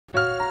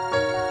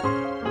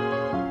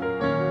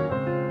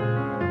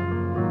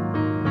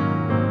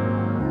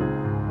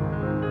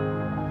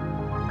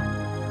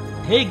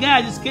Hey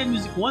guys, it's Ken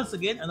Music once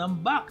again, and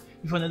I'm back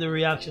with another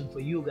reaction for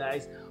you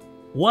guys.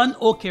 One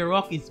OK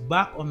Rock is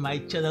back on my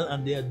channel,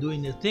 and they are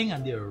doing their thing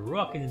and they're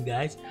rocking it,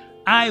 guys.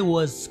 I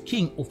Was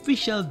King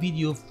official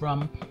video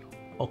from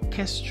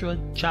Orchestra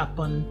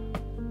Japan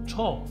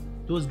tour.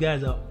 Those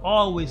guys are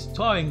always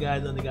touring,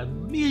 guys, and they got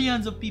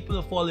millions of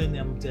people following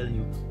them. I'm telling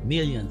you,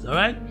 millions. All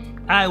right,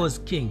 I Was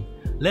King.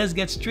 Let's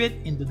get straight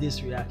into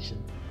this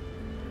reaction.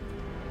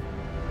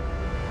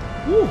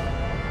 Woo.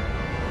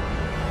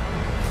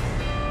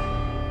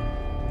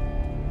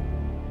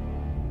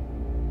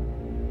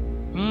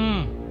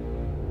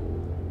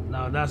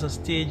 Now that's a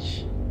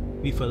stage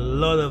with a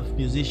lot of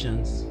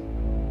musicians.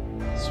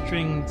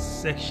 String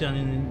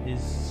section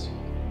is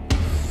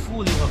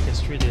fully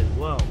orchestrated.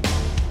 Wow.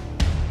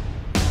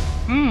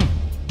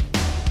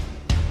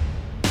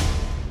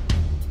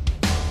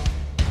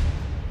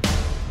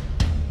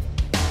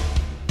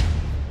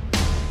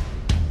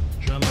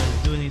 Drummer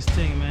is doing his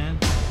thing, man.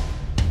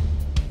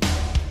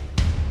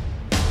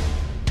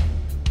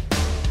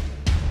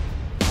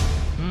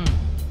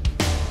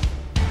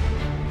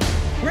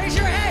 Raise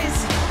your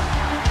hands.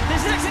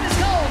 This next one is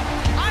called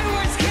I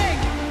Was King.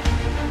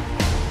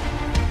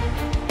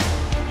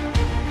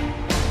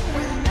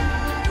 When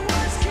I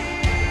was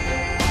king.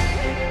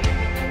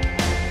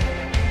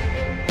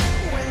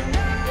 When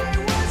I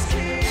was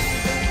king.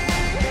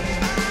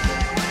 I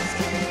was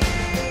king.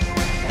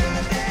 We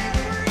had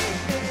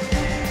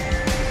everything.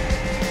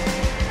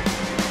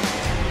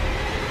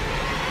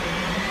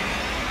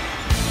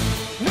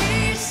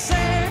 We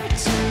said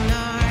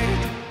tonight,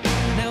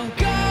 no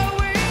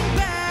going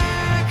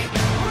back.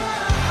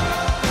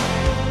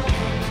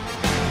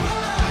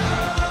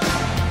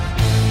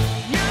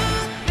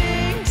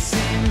 Nothing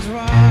seems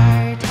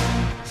right.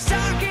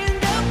 Stuck in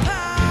the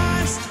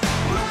past.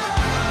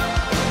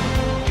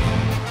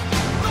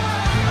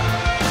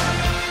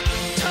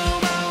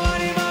 Toma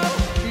warimo,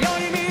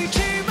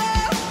 yorimichimo.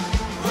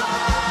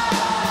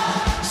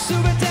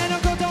 Subete no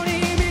koto ni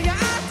imi ga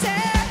atte.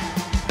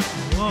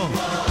 Whoa.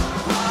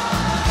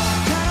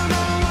 Kara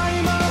no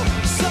warimo,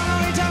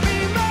 sono itami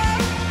mo.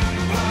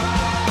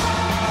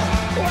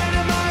 When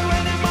am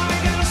I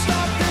gonna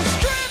stop this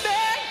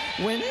dreaming?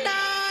 When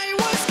I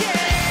was king,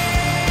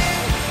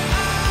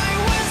 I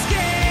was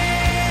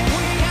king.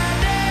 We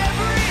had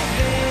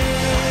everything.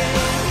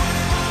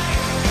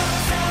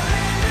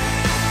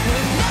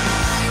 When I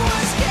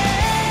was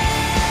king,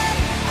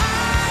 I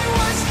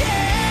was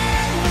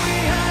king. We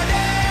had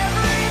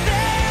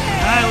everything.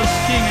 I was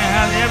king. I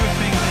had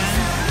everything, man.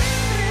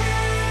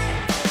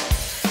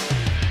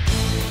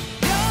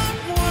 Don't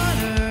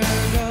wanna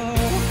go.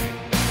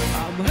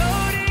 I'm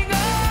holding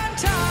on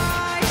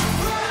tight.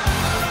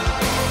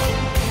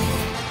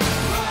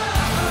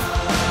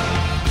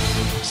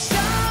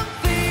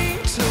 Something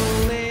to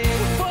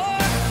live for.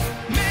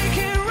 Make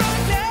it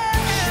right now.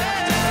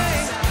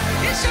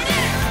 It's your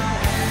name.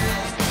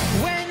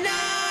 When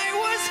I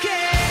was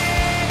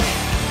king,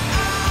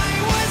 I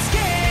was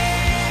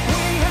king.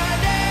 We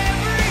had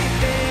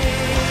everything.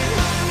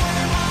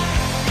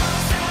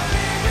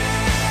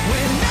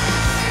 When I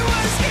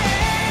was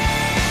king,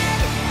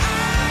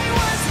 I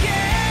was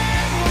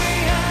king. We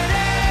had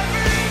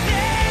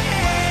everything.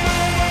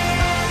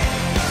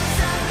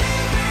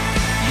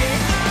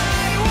 Yeah,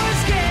 I was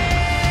king.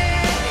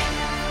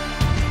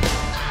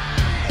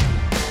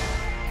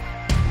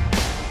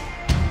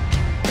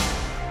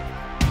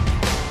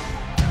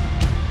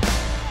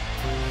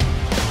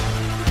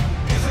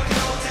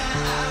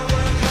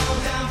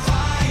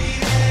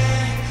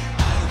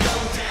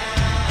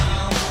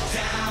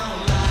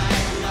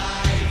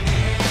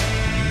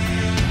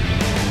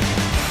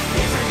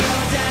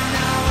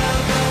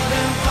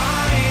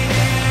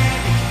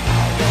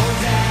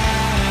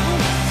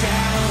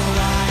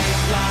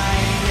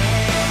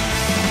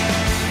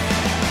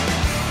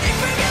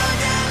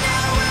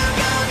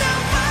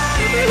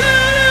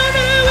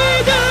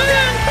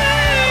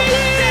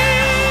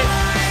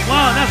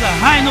 Wow, that's a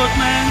high note,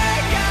 man.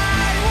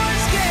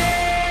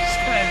 This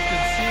guy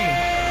could sing.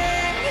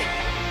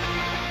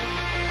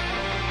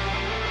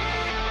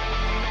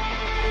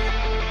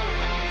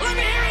 Let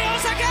me hear you,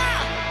 Osaka!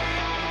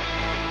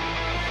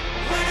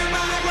 When am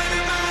I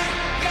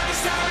gonna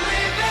start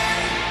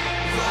living?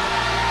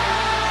 Whoa.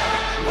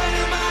 When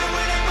am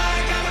I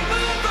gonna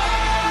move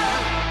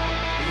on?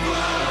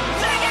 Whoa.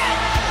 Sing it!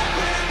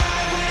 When am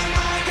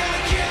I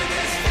gonna kill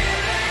this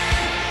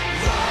feeling?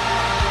 Whoa.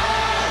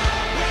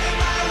 When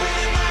am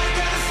I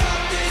gonna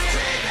stop this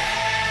dreaming?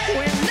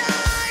 When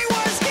I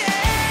was king,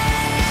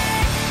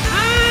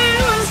 I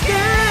was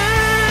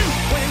king.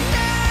 When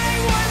I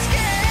was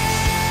king.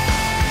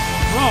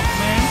 Rock,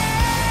 man.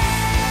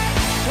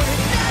 When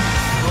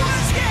I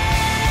was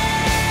king,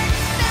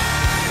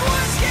 I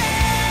was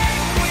king.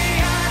 We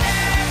had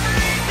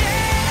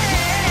everything.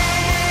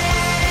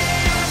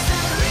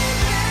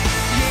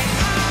 Yeah,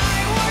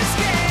 I was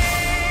king.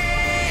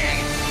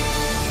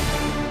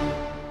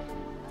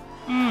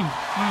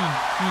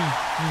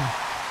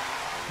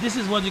 This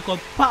is what you call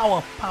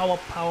power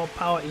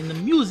in the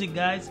music,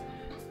 guys.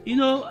 You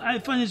know, I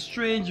find it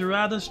strange,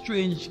 rather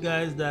strange,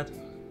 guys, that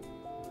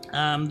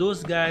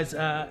Those guys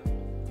are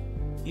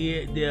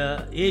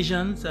they're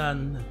Asians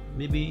and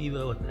maybe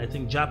even I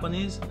think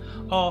Japanese,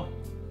 or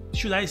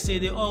should I say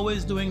they're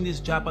always doing this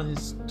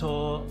Japanese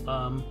tour,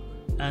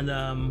 and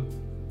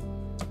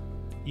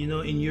you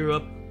know, in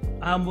Europe.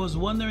 I was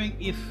wondering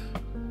if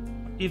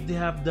they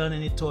have done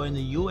any tour in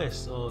the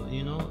US, or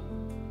you know,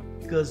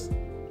 because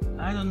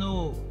I don't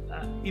know,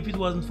 if it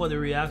wasn't for the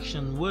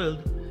Reaction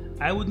World,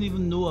 I wouldn't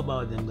even know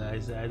about them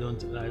guys. I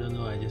don't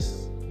know. I'm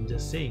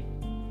just saying.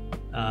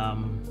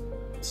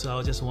 So I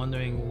was just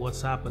wondering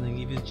what's happening,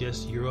 if it's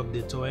just Europe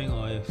they're touring,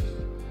 or if,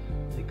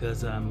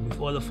 because with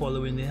all the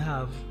following they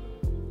have,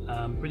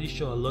 I'm pretty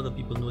sure a lot of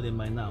people know them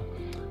by now.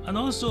 And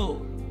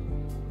also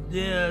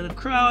the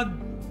crowd,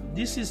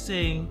 this is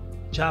saying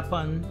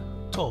Japan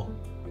tour,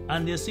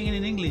 and they're singing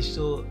in English,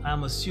 so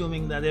I'm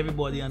assuming that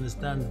everybody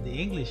understands the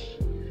English.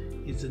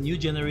 It's a new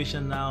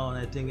generation now, and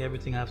I think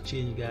everything have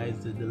changed guys.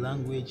 The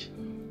language,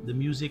 the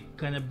music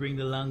kind of bring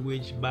the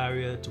language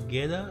barrier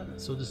together,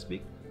 so to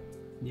speak.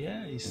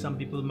 Yeah, some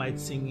people might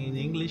sing in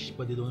English,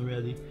 but they don't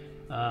really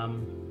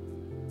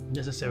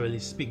necessarily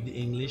speak the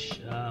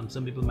English.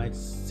 Some people might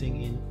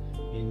sing in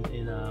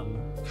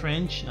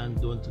French and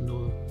don't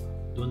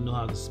know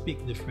how to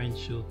speak the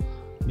French. So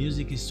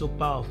music is so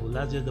powerful.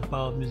 That's just the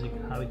power of music,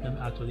 how it can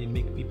actually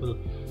make people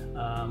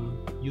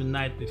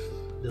unite with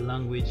the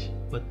language,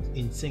 but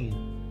in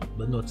singing,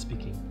 but not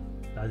speaking.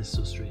 That is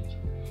so strange.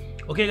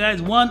 Okay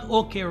guys, one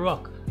OK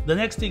Rock. The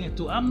next thing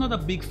too, I'm not a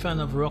big fan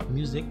of rock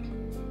music,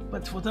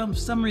 but for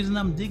some reason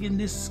I'm digging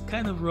this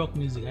kind of rock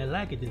music. I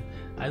like it.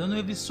 I don't know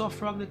if it's soft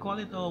rock they call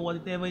it or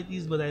whatever it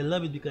is, but I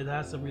love it because it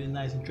has some really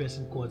nice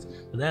interesting chords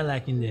that I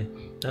like in there.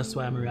 That's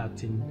why I'm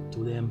reacting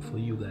to them for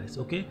you guys.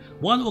 Okay,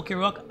 one OK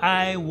Rock,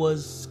 I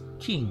Was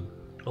King,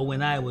 or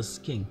When I Was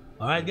King.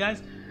 Alright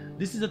guys,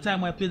 this is the time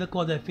when I play the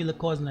chords, I feel the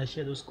chords, and I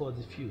share those chords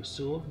with you.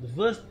 So the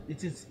verse,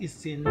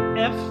 it's in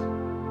F,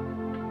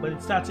 but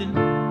it starts in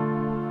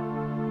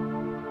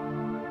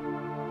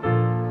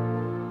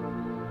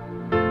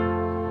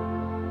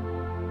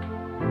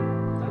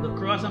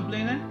I'm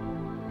playing it.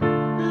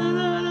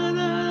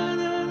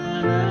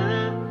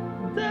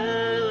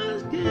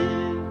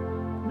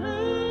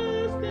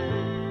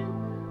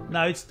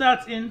 Now it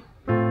starts in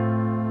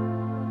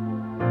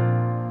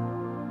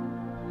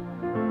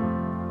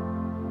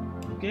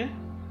okay.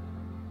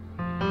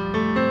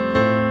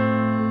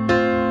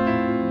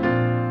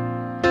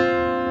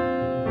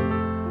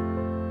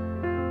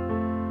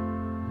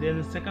 Then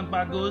the second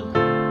part goes.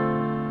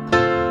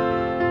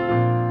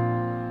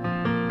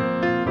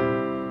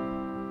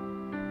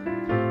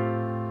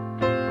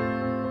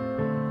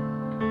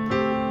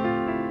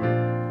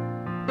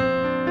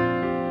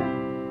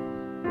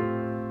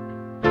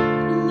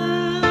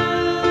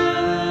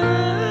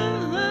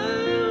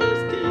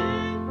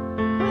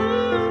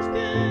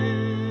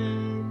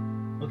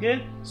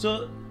 Okay,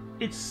 so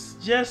it's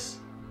just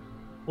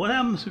what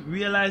I'm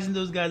realizing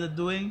those guys are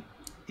doing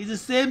is the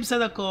same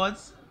set of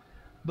chords,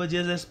 but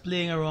just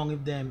playing around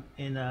with them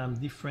in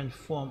different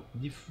form,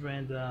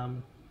 different I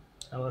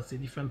would say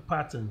different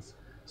patterns.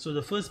 So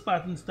the first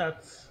pattern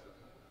starts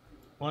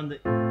on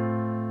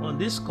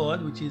this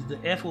chord, which is the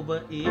F over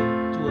A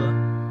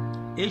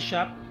to a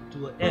sharp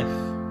to a F.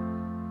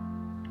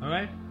 All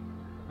right,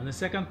 and the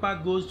second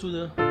part goes to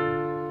the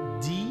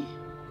D.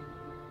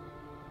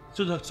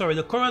 So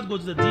the chorus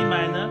goes to the D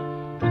minor,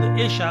 to the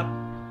A sharp,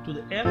 to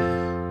the F,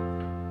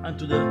 and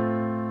to the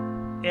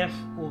F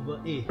over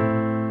A,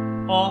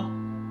 or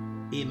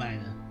A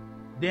minor.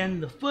 Then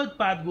the third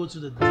part goes to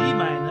the D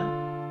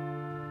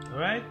minor,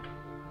 alright,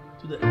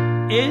 to the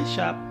A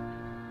sharp,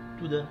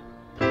 to the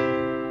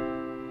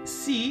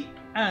C,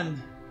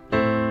 and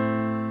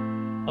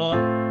or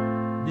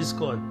this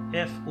chord,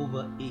 F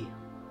over A.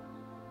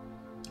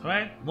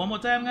 Alright, one more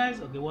time guys,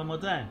 okay, one more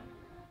time.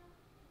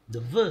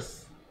 The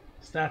verse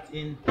starts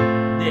in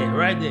there,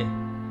 right there.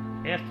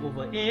 F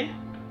over A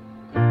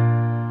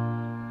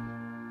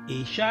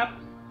sharp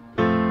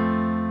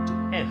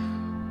to F.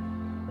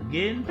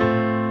 Again.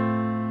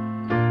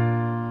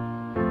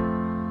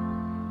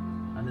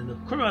 And then the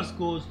chorus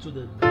goes to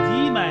the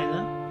D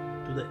minor,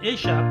 to the A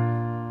sharp,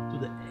 to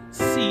the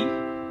C,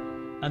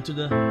 and to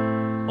the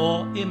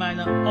or A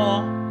minor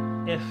or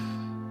F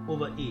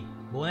over A.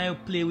 But when I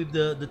play with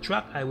the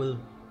track, I will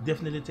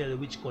definitely tell you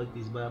which chord it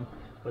is, but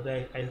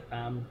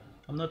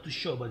I'm not too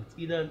sure, but it's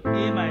either an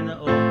A minor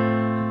or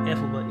an F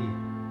over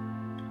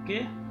A.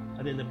 Okay?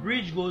 And then the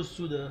bridge goes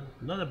to the,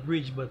 not a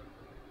bridge, but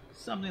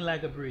something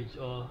like a bridge,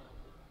 or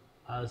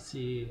I'll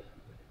say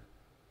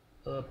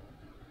the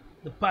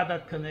part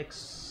that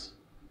connects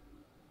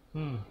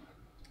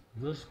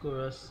verse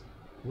chorus,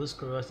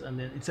 and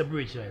then it's a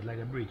bridge, right? Like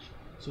a bridge.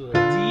 So a D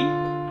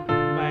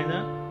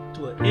minor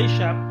to a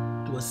sharp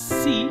to a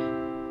C,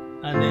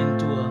 and then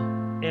to a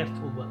F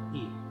over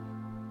A.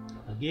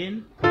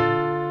 Again.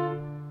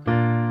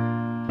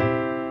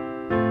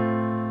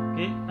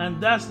 And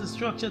that's the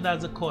structure,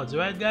 that's the chords,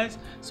 right guys?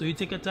 So you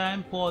take your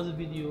time, pause the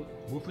video,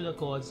 go through the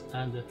chords,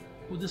 and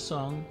put the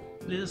song,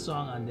 play the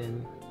song, and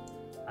then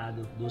add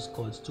those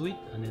chords to it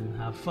and then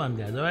have fun,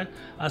 guys. All right.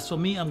 As for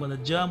me, I'm gonna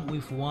jump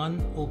with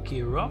one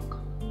OK Rock.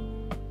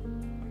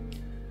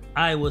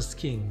 I Was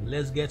King.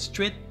 Let's get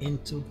straight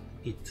into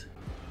it.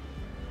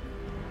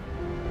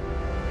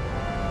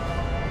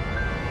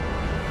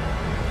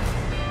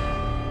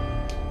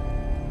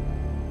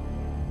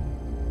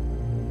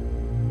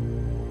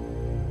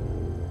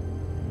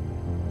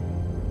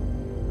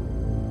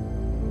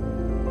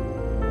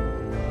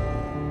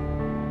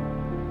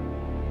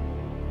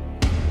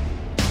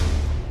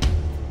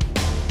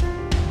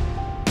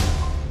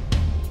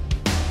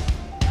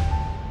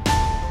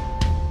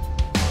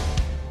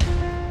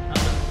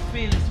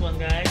 Feel this one,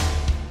 guys.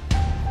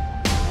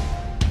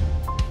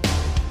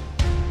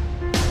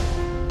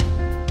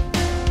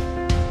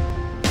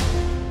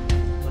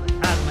 I'm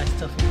gonna add my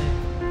stuff in there.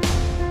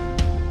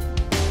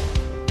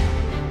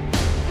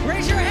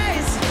 Raise your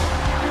hands.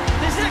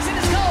 This next one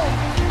is called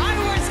I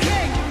Was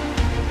King.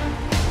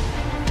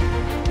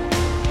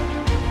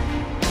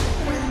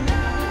 When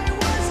I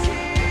was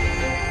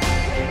king.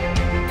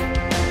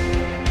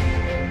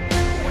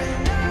 When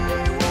I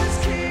was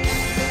king.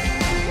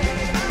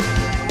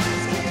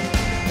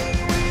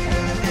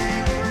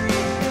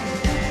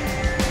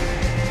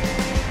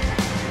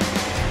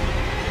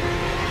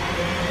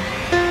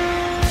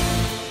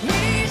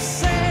 We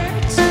said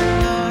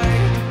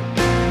tonight,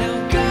 no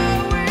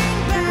going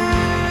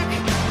back.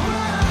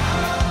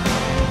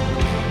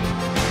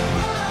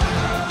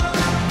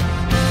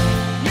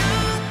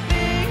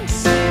 Nothing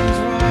seems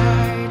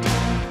right.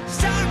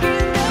 Stuck in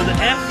To the the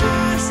F.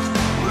 past.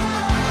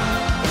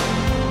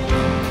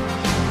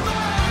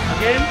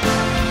 Again.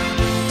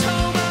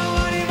 Tomo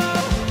animo,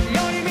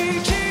 yorimi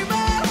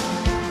chiba.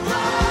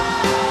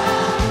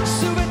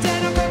 Subete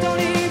no koto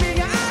ni himi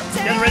ga atte.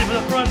 Get ready for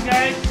the chorus,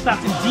 guys. Start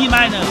in D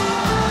minor.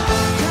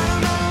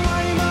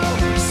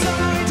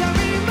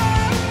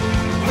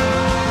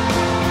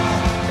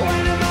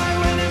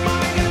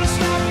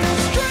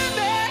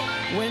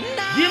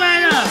 D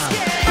minor.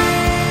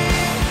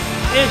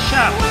 A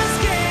sharp.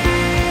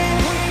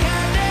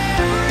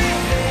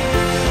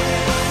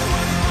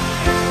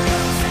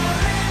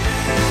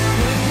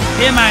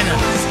 A minor.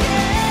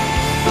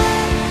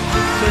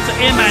 So it's an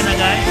A minor,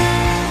 guys.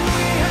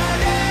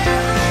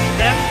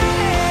 F.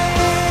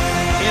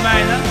 A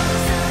minor.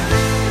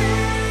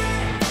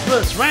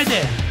 Verse right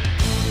there.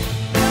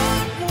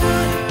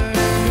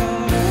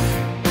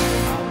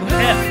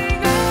 F.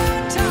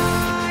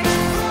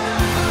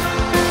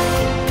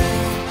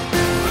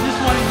 This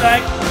one is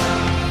like,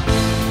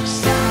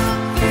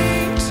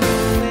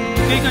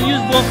 okay, you can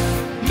use both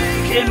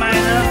A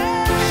minor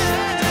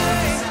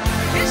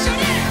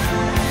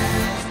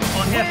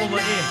or F over A.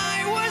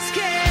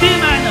 D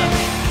minor,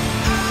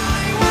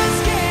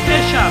 A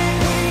sharp,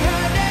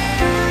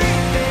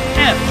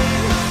 F,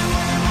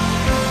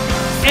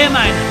 A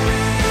minor,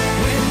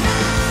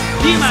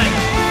 D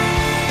minor,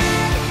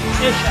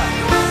 A sharp.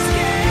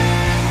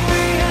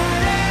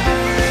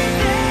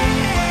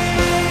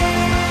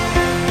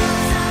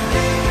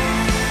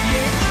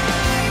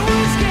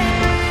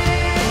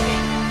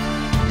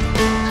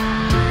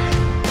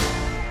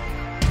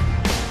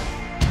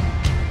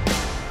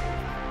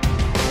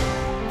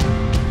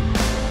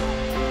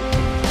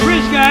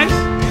 Bridge, guys.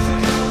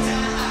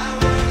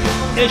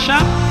 A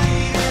sharp,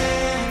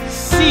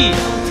 C,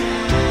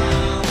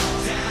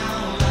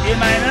 A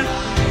minor,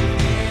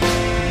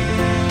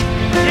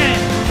 G,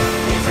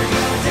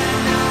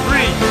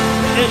 bridge,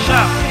 A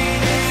sharp,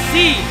 C,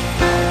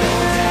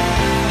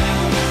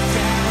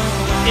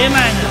 A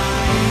minor.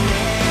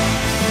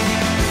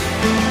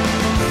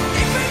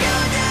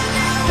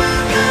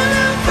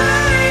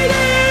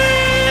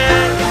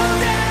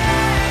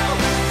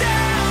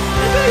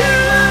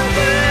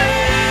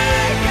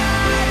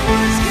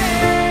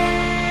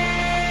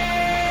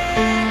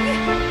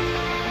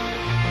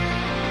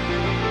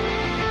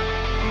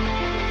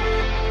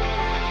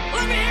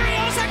 Let me hear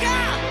you, Osaka!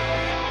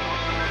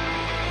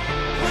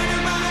 When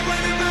am I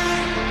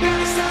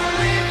gonna start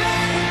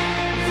living?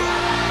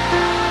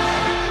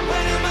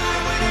 When am I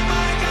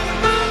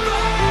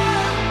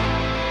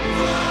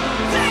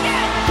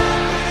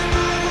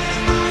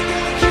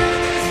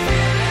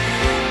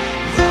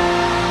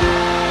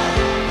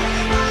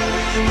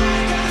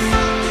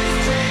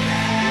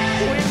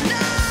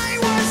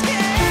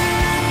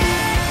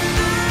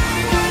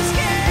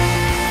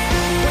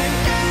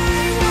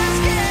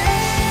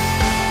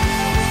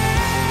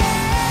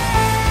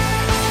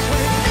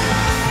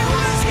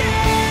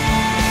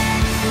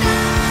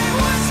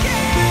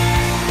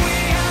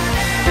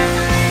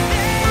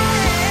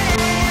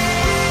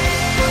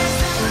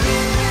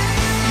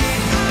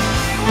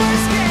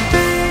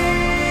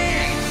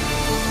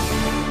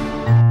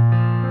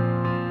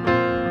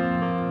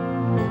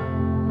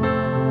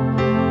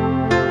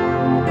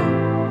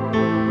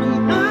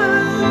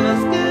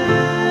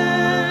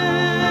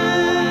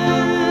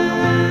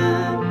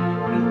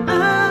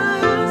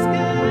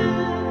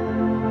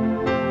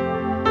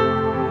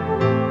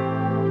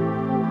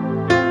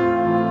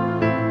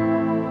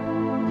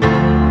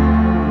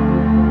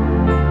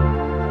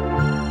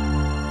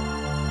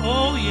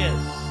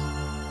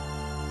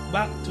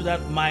to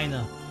that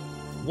minor.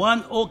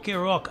 One OK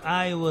Rock,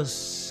 I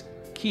Was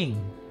King.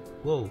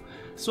 Whoa.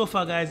 So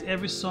far, guys,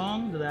 every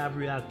song that I've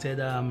reacted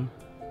to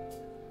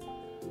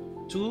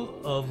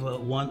of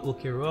One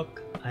OK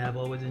Rock, I have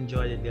always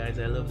enjoyed it, guys.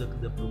 I love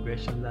the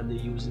progression that they're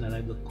using. I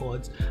like the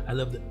chords. I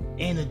love the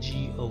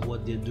energy of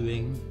what they're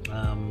doing.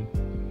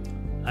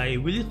 I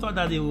really thought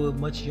that they were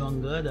much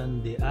younger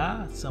than they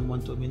are.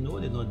 Someone told me no,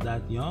 they're not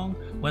that young.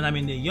 Well, I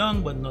mean, they're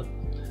young, but not.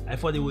 I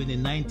thought they were in the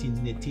 19s,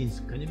 in the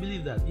teens. Can you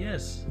believe that?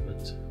 Yes,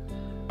 but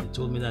they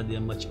told me that they're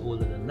much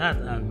older than that,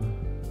 and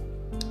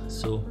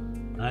so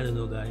I don't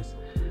know, guys.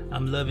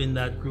 I'm loving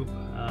that group.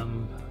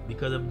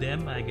 Because of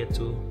them, I get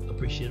to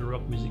appreciate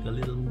rock music a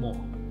little more.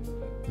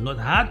 Not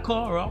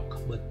hardcore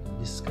rock, but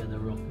this kind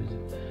of rock music.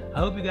 I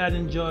hope you guys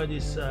enjoy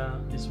this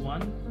this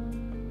one.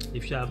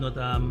 If you have not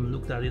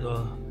looked at it,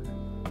 or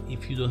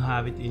if you don't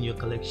have it in your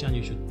collection,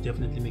 you should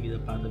definitely make it a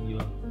part of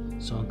your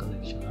song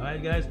collection.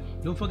 Alright, guys,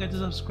 don't forget to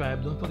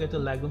subscribe, don't forget to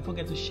like, don't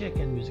forget to share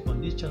Ken Music on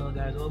this channel,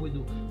 guys. All we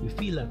do, we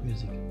feel that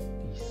music.